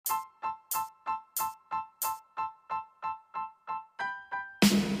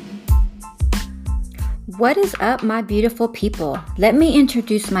What is up, my beautiful people? Let me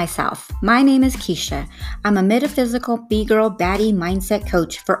introduce myself. My name is Keisha. I'm a metaphysical B-girl baddie mindset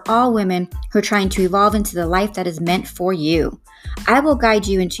coach for all women who are trying to evolve into the life that is meant for you. I will guide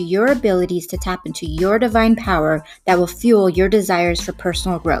you into your abilities to tap into your divine power that will fuel your desires for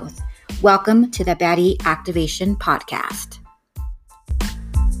personal growth. Welcome to the Baddie Activation Podcast.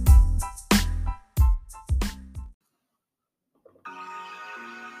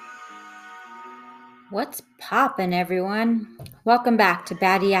 What's poppin', everyone? Welcome back to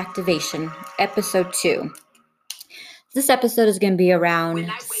Baddie Activation, Episode 2. This episode is going to be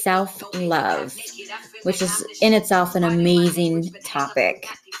around self-love, which is in itself an amazing topic.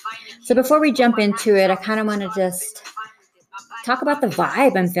 So before we jump into it, I kind of want to just talk about the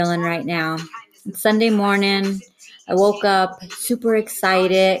vibe I'm feeling right now. It's Sunday morning. I woke up super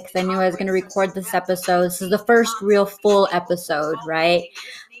excited because I knew I was going to record this episode. This is the first real full episode, right?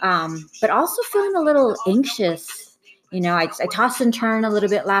 But also feeling a little anxious. I tossed and turned a little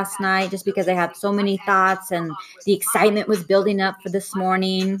bit last night just because I had so many thoughts and the excitement was building up for this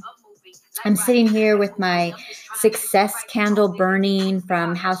morning. I'm sitting here with my success candle burning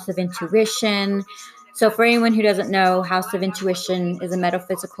from House of Intuition. So for anyone who doesn't know, House of Intuition is a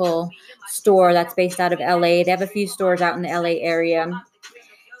metaphysical store that's based out of LA. They have a few stores out in the LA area.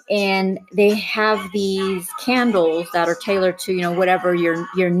 And they have these candles that are tailored to, whatever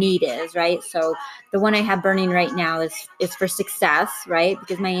your need is, right? So the one I have burning right now is for success, right?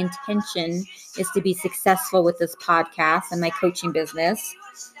 Because my intention is to be successful with this podcast and my coaching business.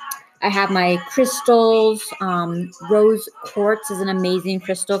 I have my crystals. Rose quartz is an amazing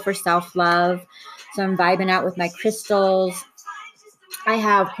crystal for self-love. So I'm vibing out with my crystals. I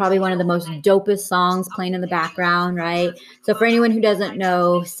have probably one of the most dopest songs playing in the background, right? So for anyone who doesn't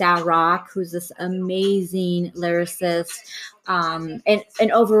know Sal Rock, who's this amazing lyricist,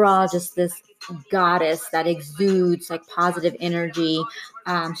 and overall just this goddess that exudes like positive energy.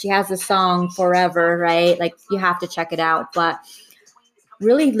 She has a song Forever, right? Like you have to check it out, but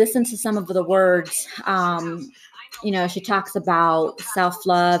really listen to some of the words. She talks about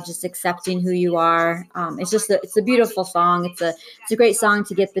self-love, just accepting who you are. It's a beautiful song. It's a great song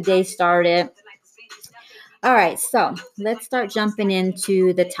to get the day started. All right, so let's start jumping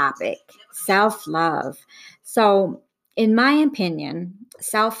into the topic, self-love. So in my opinion,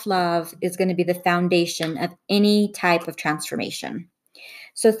 self-love is going to be the foundation of any type of transformation.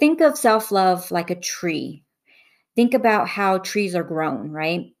 So think of self-love like a tree. Think about how trees are grown,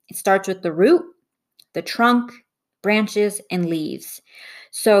 right? It starts with the root, the trunk, branches, and leaves.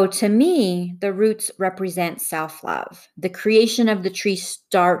 So to me, the roots represent self-love. The creation of the tree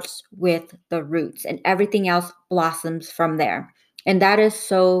starts with the roots and everything else blossoms from there. And that is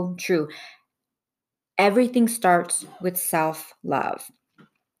so true. Everything starts with self-love.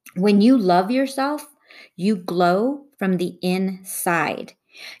 When you love yourself, you glow from the inside.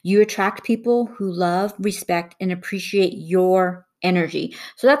 You attract people who love, respect, and appreciate your energy.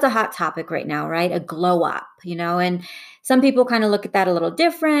 So that's a hot topic right now, right? A glow up, and some people kind of look at that a little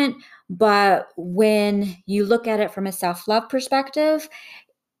different. But when you look at it from a self-love perspective,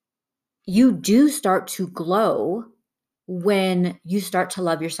 you do start to glow when you start to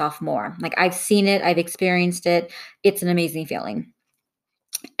love yourself more. Like I've seen it, I've experienced it. It's an amazing feeling.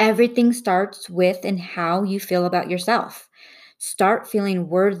 Everything starts with and how you feel about yourself. Start feeling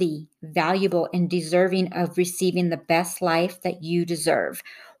worthy, valuable, and deserving of receiving the best life that you deserve.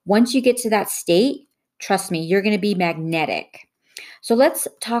 Once you get to that state, trust me, you're going to be magnetic. So let's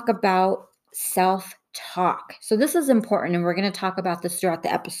talk about self-talk. So this is important, and we're going to talk about this throughout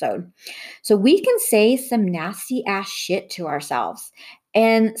the episode. So we can say some nasty ass shit to ourselves.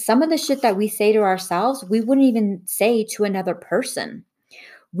 And some of the shit that we say to ourselves, we wouldn't even say to another person.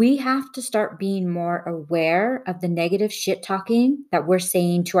 We have to start being more aware of the negative shit talking that we're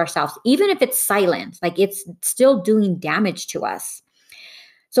saying to ourselves, even if it's silent, like it's still doing damage to us.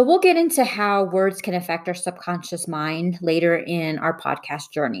 So we'll get into how words can affect our subconscious mind later in our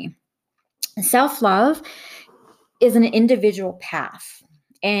podcast journey. Self-love is an individual path,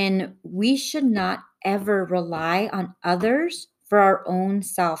 and we should not ever rely on others for our own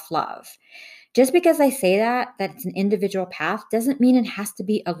self-love. Just because I say that it's an individual path doesn't mean it has to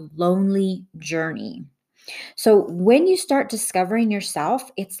be a lonely journey. So when you start discovering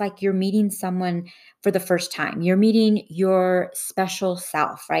yourself, it's like you're meeting someone for the first time. You're meeting your special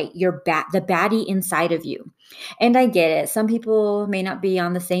self, right? The baddie inside of you. And I get it. Some people may not be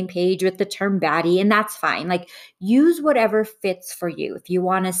on the same page with the term baddie, and that's fine. Like use whatever fits for you. If you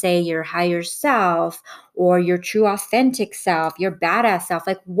want to say your higher self or your true authentic self, your badass self,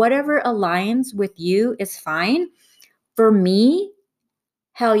 like whatever aligns with you is fine. For me,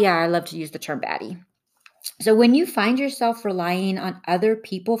 hell yeah, I love to use the term baddie. So when you find yourself relying on other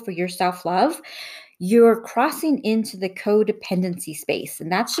people for your self-love, you're crossing into the codependency space.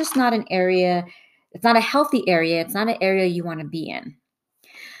 And that's just not an area, it's not a healthy area. It's not an area you want to be in.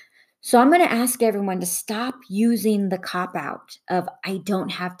 So I'm going to ask everyone to stop using the cop out of I don't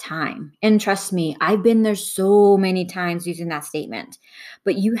have time. And trust me, I've been there so many times using that statement.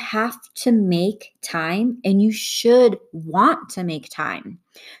 But you have to make time and you should want to make time.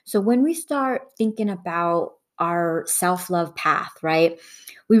 So when we start thinking about our self-love path, right?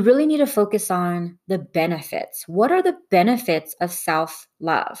 We really need to focus on the benefits. What are the benefits of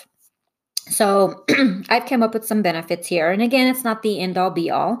self-love? So I've come up with some benefits here. And again, it's not the end all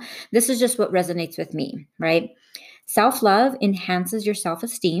be all. This is just what resonates with me, right? Self-love enhances your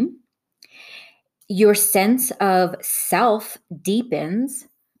self-esteem. Your sense of self deepens.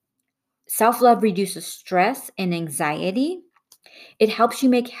 Self-love reduces stress and anxiety. It helps you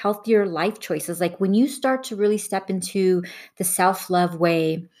make healthier life choices. Like when you start to really step into the self-love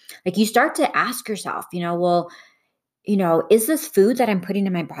way, like you start to ask yourself, is this food that I'm putting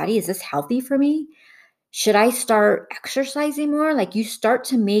in my body, is this healthy for me? Should I start exercising more? Like you start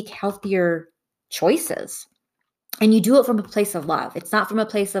to make healthier choices and you do it from a place of love. It's not from a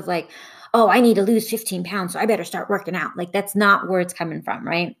place of like, oh, I need to lose 15 pounds, so I better start working out. Like that's not where it's coming from,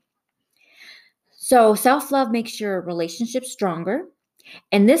 right? So self-love makes your relationship stronger.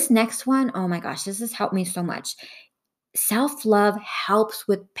 And this next one, oh my gosh, this has helped me so much. Self-love helps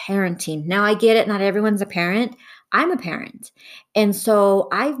with parenting. Now I get it. Not everyone's a parent. I'm a parent. And so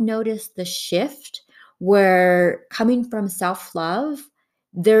I've noticed the shift where coming from self-love,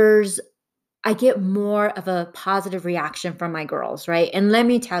 I get more of a positive reaction from my girls, right? And let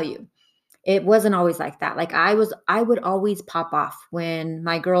me tell you, it wasn't always like that. Like I would always pop off when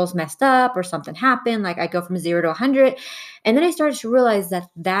my girls messed up or something happened. Like I go from 0 to 100. And then I started to realize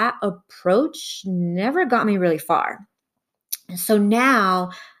that approach never got me really far. So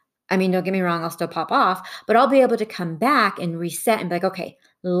now, I mean, don't get me wrong, I'll still pop off, but I'll be able to come back and reset and be like, okay,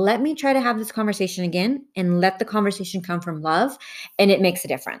 let me try to have this conversation again and let the conversation come from love. And it makes a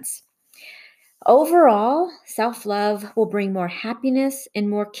difference. Overall, self-love will bring more happiness and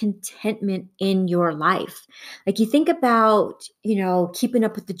more contentment in your life. Like you think about, keeping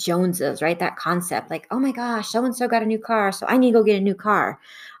up with the Joneses, right? That concept, like, oh my gosh, so-and-so got a new car, so I need to go get a new car.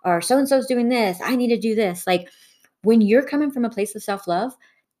 Or so-and-so's doing this, I need to do this. Like when you're coming from a place of self-love,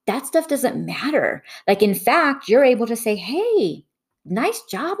 that stuff doesn't matter. Like, in fact, you're able to say, hey, nice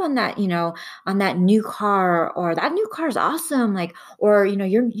job on that, on that new car, or that new car is awesome. Like, or,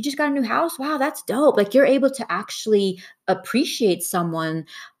 you just got a new house. Wow, that's dope. Like you're able to actually appreciate someone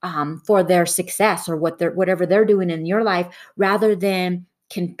for their success or whatever they're doing in your life rather than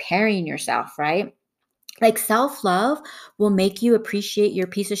comparing yourself, right? Like self-love will make you appreciate your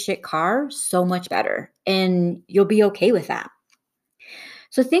piece of shit car so much better and you'll be okay with that.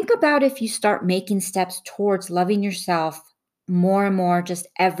 So think about if you start making steps towards loving yourself more and more just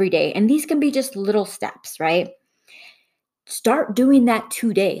every day. And these can be just little steps, right? Start doing that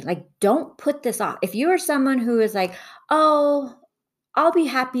today. Like don't put this off. If you are someone who is like, "Oh, I'll be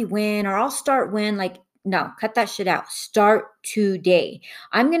happy when, or I'll start when," like no, cut that shit out. Start today.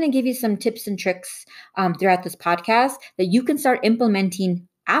 I'm going to give you some tips and tricks throughout this podcast that you can start implementing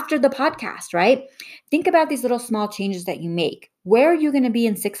after the podcast, right? Think about these little small changes that you make. Where are you going to be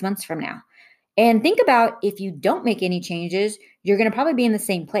in 6 months from now? And think about if you don't make any changes, you're going to probably be in the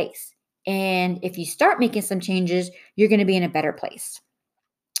same place. And if you start making some changes, you're going to be in a better place.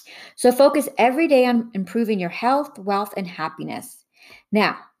 So focus every day on improving your health, wealth, and happiness.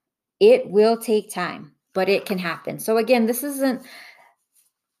 Now, it will take time, but it can happen. So again, this isn't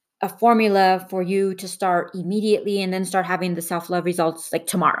a formula for you to start immediately and then start having the self-love results like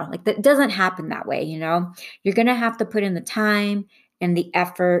tomorrow. Like that doesn't happen that way, You're going to have to put in the time and the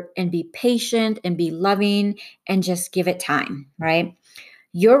effort and be patient and be loving and just give it time, right?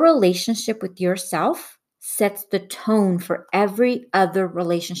 Your relationship with yourself sets the tone for every other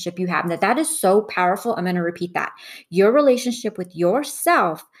relationship you have. Now, that is so powerful. I'm going to repeat that. Your relationship with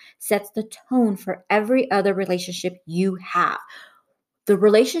yourself sets the tone for every other relationship you have. The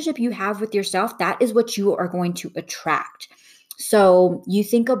relationship you have with yourself, that is what you are going to attract. So you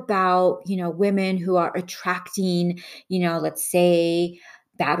think about, women who are attracting, let's say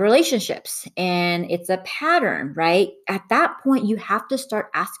bad relationships and it's a pattern, right? At that point, you have to start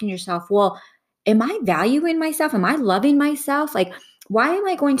asking yourself, well, am I valuing myself? Am I loving myself? Like, why am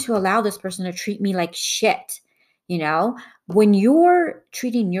I going to allow this person to treat me like shit? When you're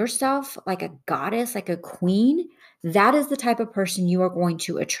treating yourself like a goddess, like a queen, that is the type of person you are going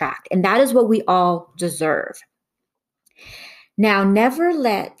to attract. And that is what we all deserve. Now, never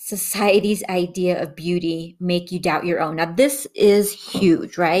let society's idea of beauty make you doubt your own. Now, this is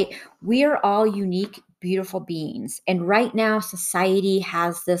huge, right? We are all unique, beautiful beings. And right now, society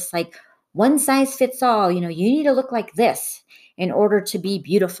has this like one size fits all, you need to look like this in order to be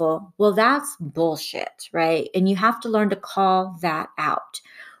beautiful. Well, that's bullshit, right? And you have to learn to call that out.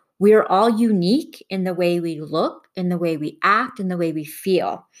 We are all unique in the way we look, in the way we act, in the way we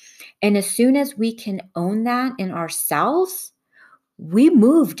feel. And as soon as we can own that in ourselves, we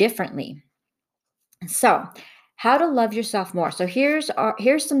move differently. So, how to love yourself more. So here's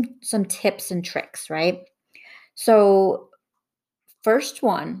some tips and tricks, right? So, first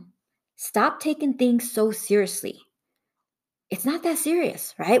one, stop taking things so seriously. It's not that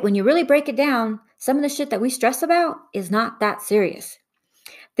serious, right? When you really break it down, some of the shit that we stress about is not that serious.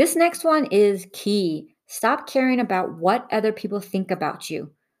 This next one is key. Stop caring about what other people think about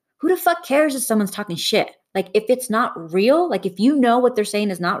you. Who the fuck cares if someone's talking shit? Like, if it's not real, like if you know what they're saying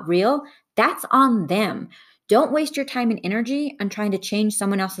is not real, that's on them. Don't waste your time and energy on trying to change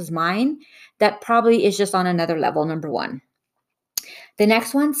someone else's mind. That probably is just on another level, number one. The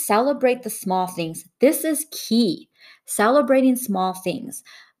next one, celebrate the small things. This is key. Celebrating small things.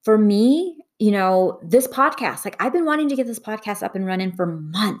 For me, this podcast, like I've been wanting to get this podcast up and running for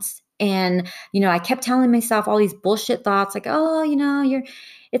months. And, I kept telling myself all these bullshit thoughts like, oh,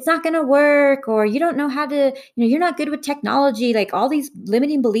 it's not going to work, or you don't know how to, you're not good with technology. Like all these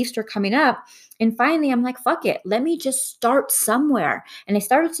limiting beliefs are coming up. And finally, I'm like, fuck it. Let me just start somewhere. And I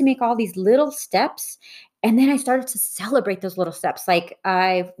started to make all these little steps. And then I started to celebrate those little steps. Like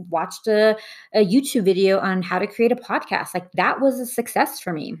I watched a YouTube video on how to create a podcast. Like that was a success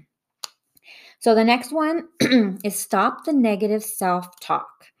for me. So the next one is stop the negative self-talk.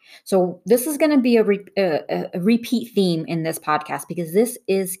 So this is going to be a repeat theme in this podcast because this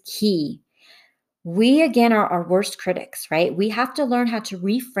is key. We, again, are our worst critics, right? We have to learn how to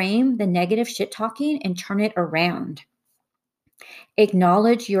reframe the negative shit talking and turn it around.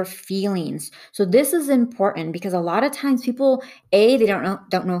 Acknowledge your feelings. So this is important because a lot of times people, they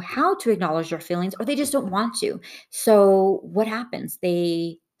don't know how to acknowledge their feelings, or they just don't want to. So what happens?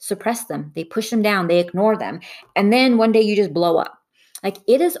 They suppress them, they push them down, they ignore them. And then one day you just blow up. Like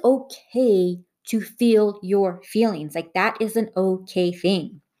it is okay to feel your feelings. Like that is an okay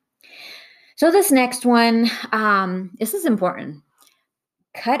thing. So this next one, this is important.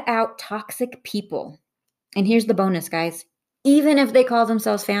 Cut out toxic people. And here's the bonus, guys. Even if they call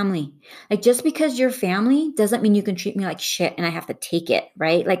themselves family, like just because you're family doesn't mean you can treat me like shit and I have to take it,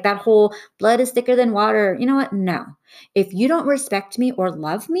 right? Like that whole blood is thicker than water. You know what? No. If you don't respect me or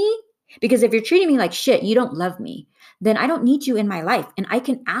love me, because if you're treating me like shit, you don't love me, then I don't need you in my life. And I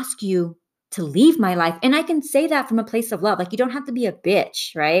can ask you to leave my life. And I can say that from a place of love. Like you don't have to be a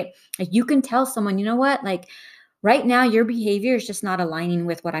bitch, right? Like you can tell someone, you know what? Like right now, your behavior is just not aligning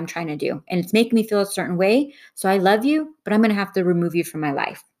with what I'm trying to do. And it's making me feel a certain way. So I love you, but I'm going to have to remove you from my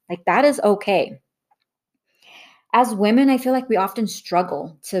life. Like that is okay. As women, I feel like we often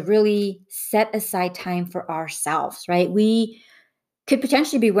struggle to really set aside time for ourselves, right? We could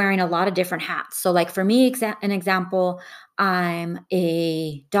potentially be wearing a lot of different hats. So like for me, an example, I'm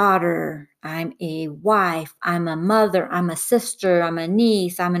a daughter, I'm a wife, I'm a mother, I'm a sister, I'm a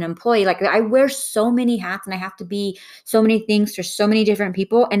niece, I'm an employee. Like I wear so many hats and I have to be so many things for so many different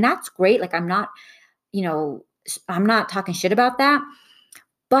people. And that's great. Like I'm not talking shit about that.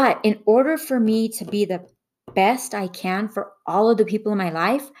 But in order for me to be the best I can for all of the people in my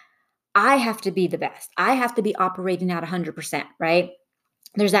life, I have to be the best. I have to be operating at 100%, right?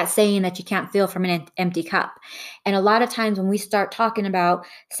 There's that saying that you can't fill from an empty cup. And a lot of times when we start talking about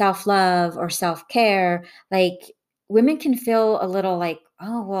self-love or self-care, like women can feel a little like,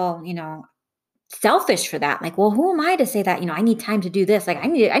 oh, well, selfish for that. Like, well, who am I to say that, I need time to do this. Like I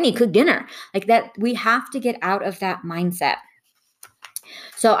need to cook dinner. Like that, we have to get out of that mindset.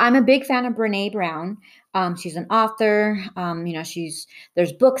 So I'm a big fan of Brene Brown. She's an author.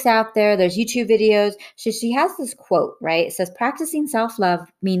 There's books out there. There's YouTube videos. She has this quote, right? It says, practicing self-love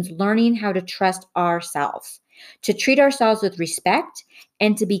means learning how to trust ourselves, to treat ourselves with respect,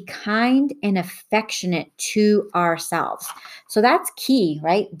 and to be kind and affectionate to ourselves. So that's key,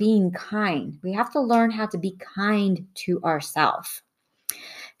 right? Being kind. We have to learn how to be kind to ourselves.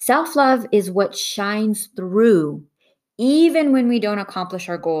 Self-love is what shines through even when we don't accomplish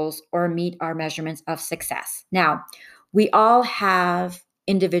our goals or meet our measurements of success. Now, we all have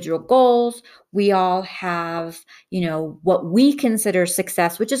individual goals. We all have, what we consider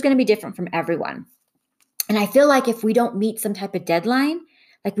success, which is going to be different from everyone. And I feel like if we don't meet some type of deadline,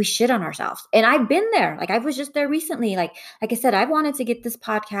 like we shit on ourselves. And I've been there. Like I was just there recently. Like I said, I wanted to get this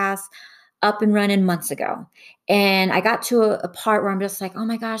podcast up and running months ago. And I got to a part where I'm just like, oh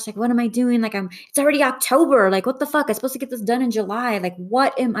my gosh, like, what am I doing? Like, it's already October. Like, what the fuck? I'm supposed to get this done in July. Like,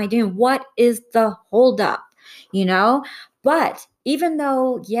 what am I doing? What is the holdup? You know? But even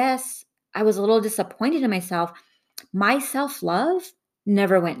though, yes, I was a little disappointed in myself, my self-love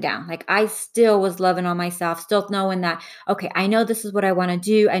never went down. Like, I still was loving on myself, still knowing that, okay, I know this is what I want to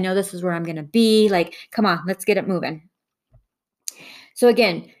do. I know this is where I'm going to be. Like, come on, let's get it moving. So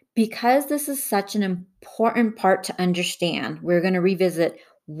again, because this is such an important part to understand, we're going to revisit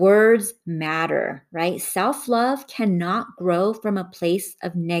words matter, right? Self-love cannot grow from a place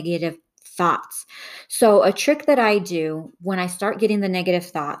of negative thoughts. So a trick that I do when I start getting the negative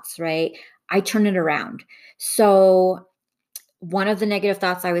thoughts, right? I turn it around. So one of the negative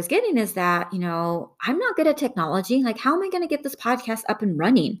thoughts I was getting is that, I'm not good at technology. Like, how am I going to get this podcast up and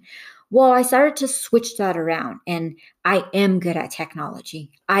running? Well, I started to switch that around, and I am good at technology.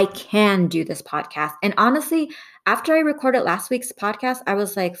 I can do this podcast. And honestly, after I recorded last week's podcast, I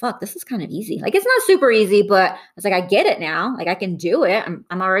was like, fuck, this is kind of easy. Like, it's not super easy, but I was like, I get it now. Like, I can do it.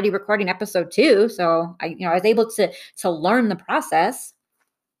 I'm already recording episode 2. So I was able to learn the process.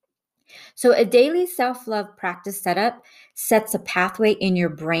 So, a daily self love practice setup sets a pathway in your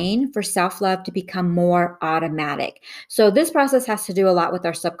brain for self love to become more automatic. So, this process has to do a lot with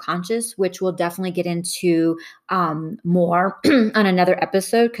our subconscious, which we'll definitely get into more on another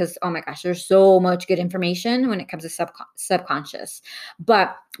episode because, oh my gosh, there's so much good information when it comes to subconscious.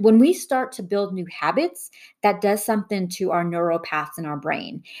 But when we start to build new habits, that does something to our neural paths in our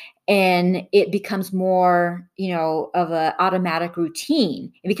brain, and it becomes more, of an automatic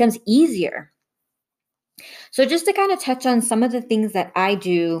routine. It becomes easier. So just to kind of touch on some of the things that I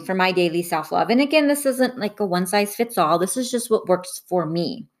do for my daily self-love. And again, this isn't like a one size fits all. This is just what works for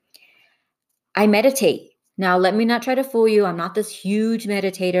me. I meditate. Now, let me not try to fool you. I'm not this huge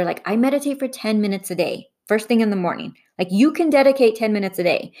meditator. Like, I meditate for 10 minutes a day, first thing in the morning. Like, you can dedicate 10 minutes a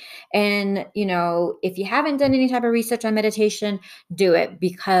day. And, if you haven't done any type of research on meditation, do it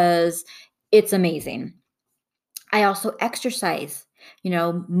because it's amazing. I also exercise.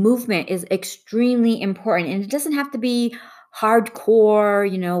 Movement is extremely important, and it doesn't have to be hardcore,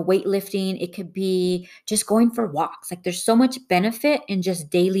 weightlifting. It could be just going for walks. Like, there's so much benefit in just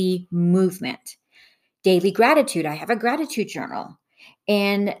daily movement. Daily gratitude. I have a gratitude journal.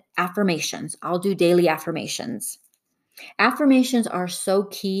 And affirmations. I'll do daily affirmations. Affirmations are so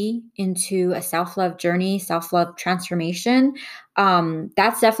key into a self-love journey, self-love transformation.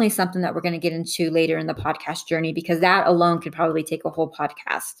 That's definitely something that we're going to get into later in the podcast journey because that alone could probably take a whole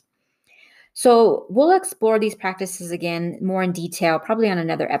podcast. So we'll explore these practices again more in detail, probably on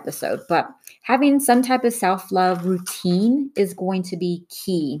another episode, but having some type of self-love routine is going to be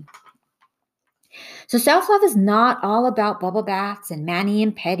key. So self-love is not all about bubble baths and mani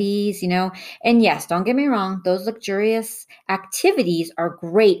and pedis, And yes, don't get me wrong, those luxurious activities are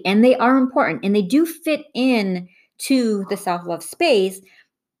great and they are important and they do fit in to the self-love space,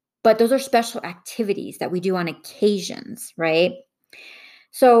 but those are special activities that we do on occasions, right?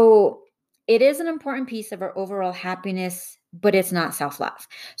 So it is an important piece of our overall happiness, but it's not self-love.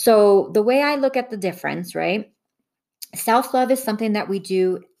 So the way I look at the difference, right? Self-love is something that we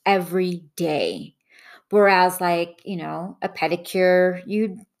do every day. Whereas like, a pedicure,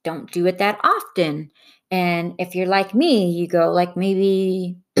 you don't do it that often. And if you're like me, you go like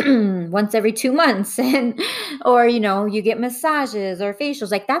maybe once every 2 months or, you get massages or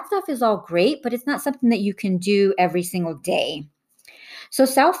facials. Like, that stuff is all great, but it's not something that you can do every single day. So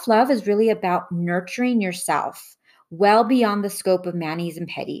self-love is really about nurturing yourself well beyond the scope of manis and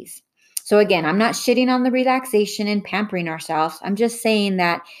pedis. So again, I'm not shitting on the relaxation and pampering ourselves. I'm just saying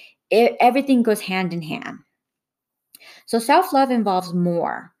that everything goes hand in hand. So self-love involves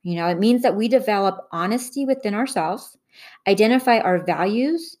more. It means that we develop honesty within ourselves, identify our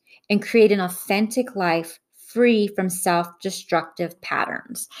values, and create an authentic life free from self-destructive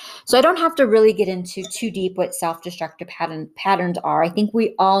patterns. So I don't have to really get into too deep what self-destructive patterns are. I think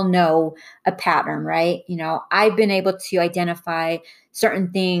we all know a pattern, right? I've been able to identify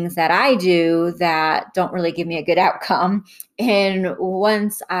certain things that I do that don't really give me a good outcome. And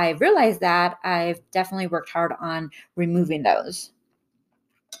once I realized that, I've definitely worked hard on removing those.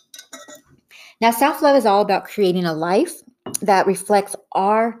 Now, self-love is all about creating a life that reflects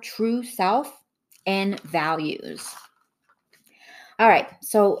our true self and values. All right,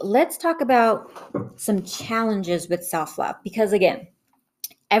 so let's talk about some challenges with self-love because, again,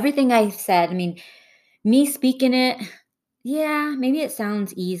 everything I said, me speaking it, yeah, maybe it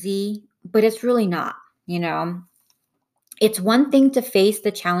sounds easy, but it's really not, It's one thing to face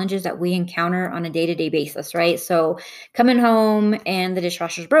the challenges that we encounter on a day-to-day basis, right? So coming home and the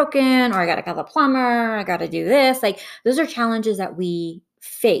dishwasher's broken, or I got to call the plumber, I got to do this. Like those are challenges that we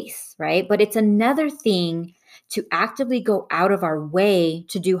face, right? But it's another thing to actively go out of our way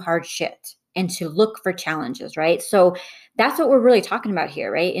to do hard shit and to look for challenges, right? So that's what we're really talking about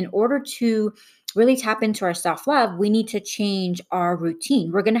here, right? In order to really tap into our self-love, we need to change our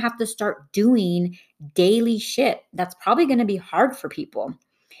routine. We're going to have to start doing daily shit. That's probably going to be hard for people.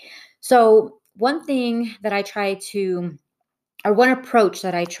 So one thing that I try to, or one approach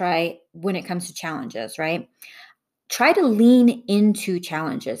that I try when it comes to challenges, right? Try to lean into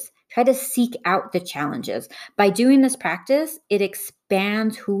challenges. Try to seek out the challenges. By doing this practice, it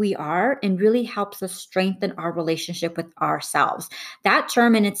expands who we are and really helps us strengthen our relationship with ourselves. That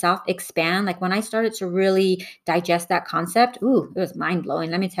term in itself, expand, like when I started to really digest that concept, it was mind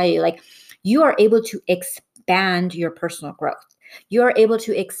blowing. Let me tell you, like you are able to expand your personal growth. You are able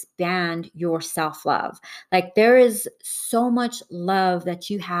to expand your self-love. Like there is so much love that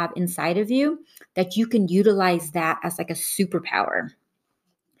you have inside of you that you can utilize that as like a superpower.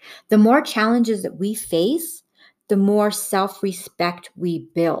 The more challenges that we face, the more self-respect we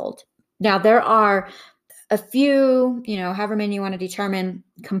build. Now, there are a few, however many you want to determine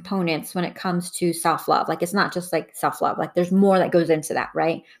components when it comes to self-love. Like it's not just like self-love, like there's more that goes into that,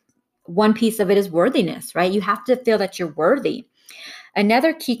 right? One piece of it is worthiness, right? You have to feel that you're worthy.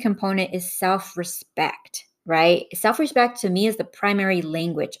 Another key component is self-respect, right? Self-respect to me is the primary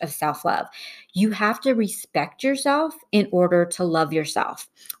language of self-love. You have to respect yourself in order to love yourself.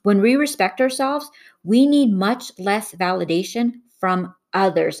 When we respect ourselves, we need much less validation from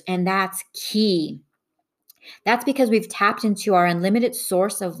others, and that's key. That's because we've tapped into our unlimited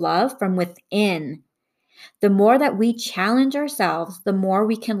source of love from within. The more that we challenge ourselves, the more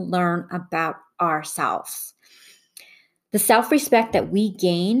we can learn about ourselves. The self-respect that we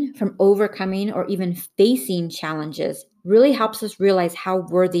gain from overcoming or even facing challenges really helps us realize how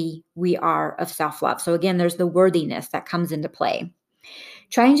worthy we are of self-love. So again, there's the worthiness that comes into play.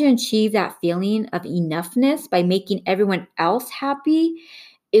 Trying to achieve that feeling of enoughness by making everyone else happy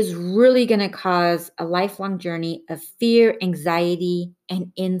is really going to cause a lifelong journey of fear, anxiety,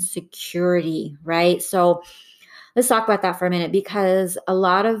 and insecurity, right? So let's talk about that for a minute, because a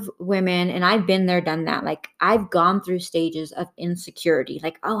lot of women, and I've been there, done that. Like I've gone through stages of insecurity,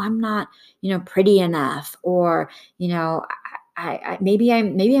 like, oh, I'm not, pretty enough, or, maybe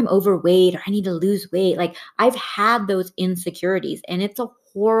I'm overweight, or I need to lose weight. Like I've had those insecurities, and it's a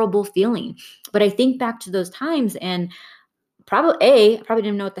horrible feeling. But I think back to those times, and I probably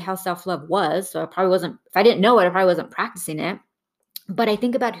didn't know what the hell self-love was. So if I didn't know it, I probably wasn't practicing it. But I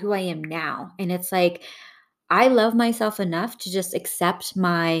think about who I am now, and it's like, I love myself enough to just accept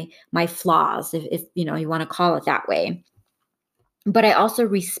my flaws, if you want to call it that way. But I also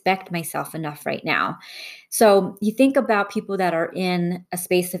respect myself enough right now. So you think about people that are in a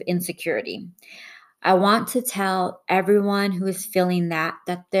space of insecurity. I want to tell everyone who is feeling that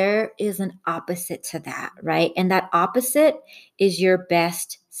there is an opposite to that, right? And that opposite is your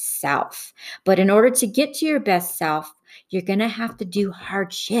best self. But in order to get to your best self, you're going to have to do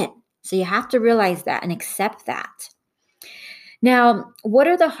hard shit. So you have to realize that and accept that. Now, what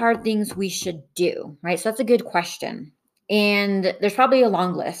are the hard things we should do, right? So that's a good question. And there's probably a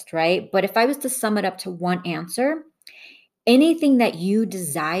long list, right? But if I was to sum it up to one answer, anything that you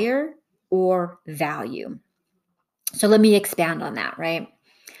desire or value. So let me expand on that, right?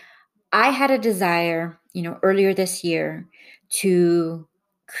 I had a desire, earlier this year to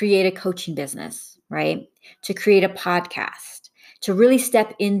create a coaching business, right? To create a podcast, to really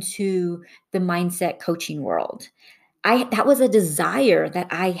step into the mindset coaching world. That was a desire that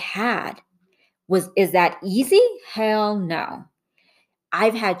I had. Is that easy? Hell no.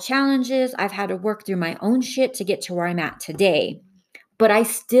 I've had challenges. I've had to work through my own shit to get to where I'm at today, but I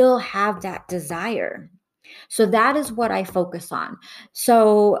still have that desire. So that is what I focus on.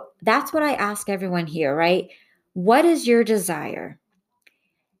 So that's what I ask everyone here, right? What is your desire?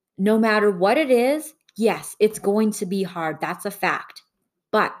 No matter what it is, yes, it's going to be hard. That's a fact.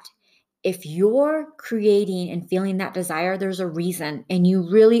 But if you're creating and feeling that desire, there's a reason, and you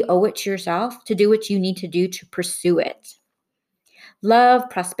really owe it to yourself to do what you need to do to pursue it. Love,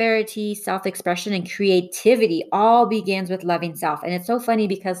 prosperity, self-expression, and creativity all begins with loving self. And it's so funny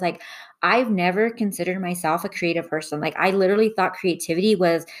because I've never considered myself a creative person. Like I literally thought creativity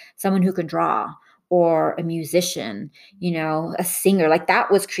was someone who could draw or a musician, a singer. Like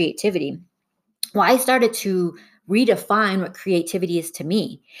that was creativity. Well, I started to redefine what creativity is to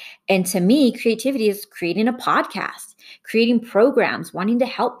me. And to me, creativity is creating a podcast, creating programs, wanting to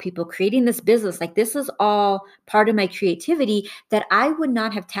help people, creating this business. Like, this is all part of my creativity that I would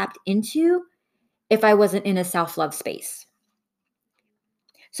not have tapped into if I wasn't in a self-love space.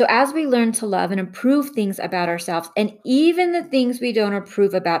 So as we learn to love and improve things about ourselves, and even the things we don't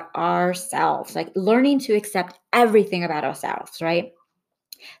approve about ourselves, like learning to accept everything about ourselves, right?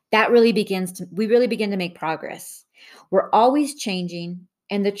 We really begin to make progress. We're always changing.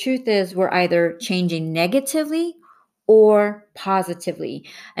 And the truth is, we're either changing negatively or positively.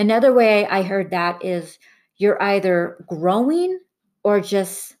 Another way I heard that is you're either growing or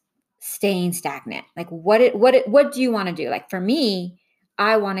just staying stagnant. Like, what do you want to do? Like, for me,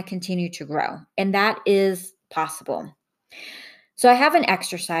 I want to continue to grow, and that is possible. So I have an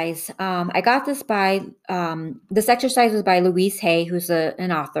exercise. I got this by this exercise was by Louise Hay, who's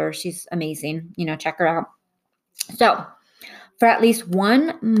an author. She's amazing. Check her out. So for at least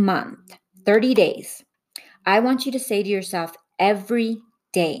 1 month, 30 days, I want you to say to yourself every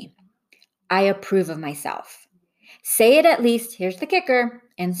day, I approve of myself. Say it at least, here's the kicker,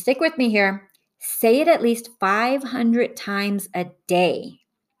 and stick with me here. Say it at least 500 times a day.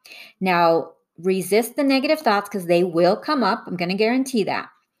 Now, resist the negative thoughts because they will come up. I'm going to guarantee that.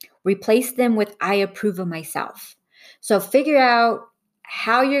 Replace them with I approve of myself. So figure out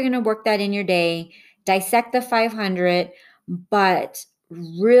how you're going to work that in your day. Dissect the 500, but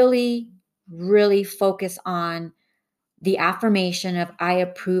really, really focus on the affirmation of I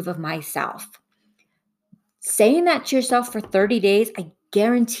approve of myself. Saying that to yourself for 30 days, I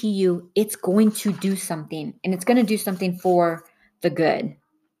guarantee you it's going to do something, and it's going to do something for the good.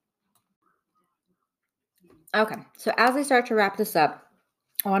 Okay, so as I start to wrap this up,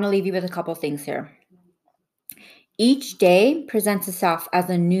 I want to leave you with a couple things here. Each day presents itself as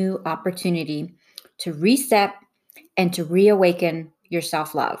a new opportunity to reset and to reawaken your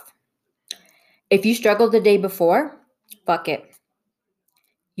self-love. If you struggled the day before, fuck it.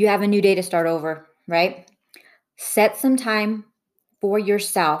 You have a new day to start over, right? Set some time for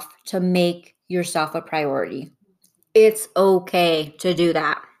yourself to make yourself a priority. It's okay to do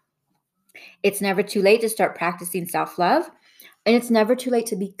that. It's never too late to start practicing self-love, and it's never too late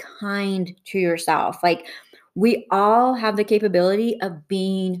to be kind to yourself. Like, we all have the capability of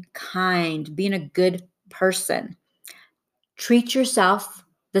being kind, being a good person. Treat yourself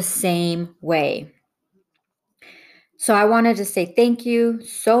the same way. So I wanted to say thank you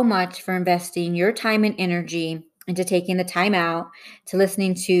so much for investing your time and energy into taking the time out to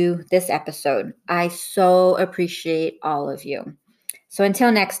listening to this episode. I so appreciate all of you. So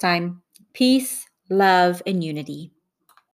until next time, peace, love, and unity.